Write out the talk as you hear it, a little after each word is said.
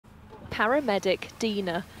Paramedic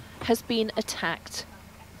Dina has been attacked,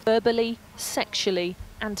 verbally, sexually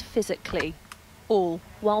and physically, all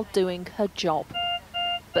while doing her job.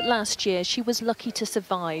 But last year she was lucky to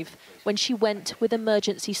survive when she went with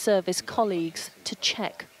emergency service colleagues to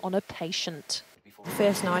check on a patient. The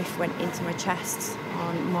first knife went into my chest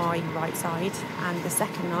on my right side, and the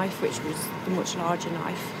second knife, which was the much larger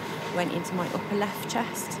knife, went into my upper left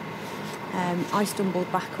chest. I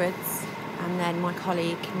stumbled backwards, and then my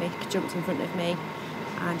colleague Mick jumped in front of me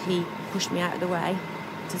and he pushed me out of the way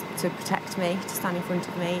to protect me, to stand in front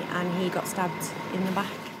of me, and he got stabbed in the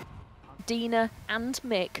back. Dina and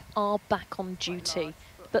Mick are back on duty,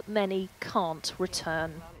 but many can't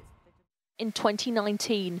return. In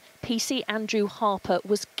 2019, PC Andrew Harper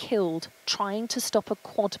was killed trying to stop a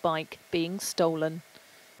quad bike being stolen.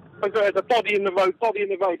 There's a body in the road,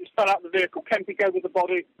 just fell out of the vehicle, Kempy over the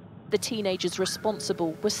body. The teenagers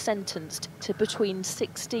responsible were sentenced to between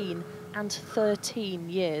 16 and 13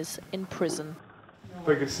 years in prison.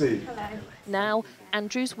 Hello. Now,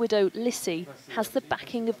 Andrew's widow, Lissy, has the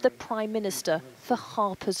backing of the Prime Minister for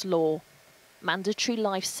Harper's Law. Mandatory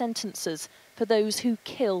life sentences for those who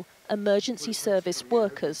kill emergency service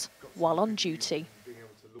workers while on duty.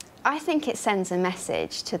 I think it sends a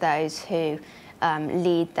message to those who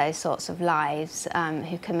lead those sorts of lives,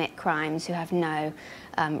 who commit crimes, who have no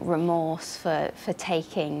remorse for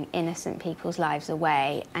taking innocent people's lives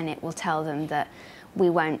away, and it will tell them that we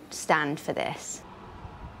won't stand for this.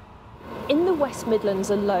 In the West Midlands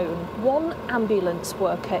alone, one ambulance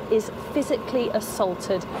worker is physically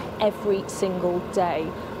assaulted every single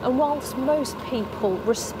day. And whilst most people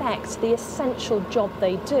respect the essential job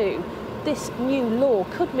they do, this new law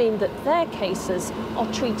could mean that their cases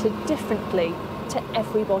are treated differently to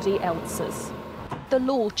everybody else's. The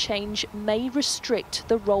law change may restrict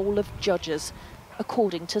the role of judges,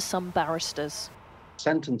 according to some barristers.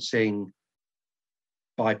 Sentencing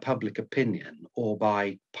by public opinion or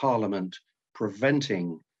by Parliament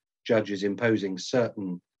preventing judges imposing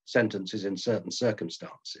certain sentences in certain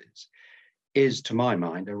circumstances is, to my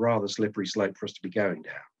mind, a rather slippery slope for us to be going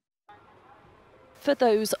down. For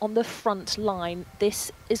those on the front line,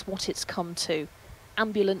 this is what it's come to.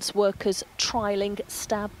 Ambulance workers trialling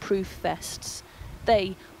stab-proof vests.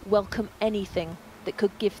 They welcome anything that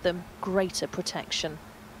could give them greater protection.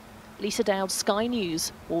 Lisa Dowd, Sky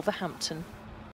News, Wolverhampton.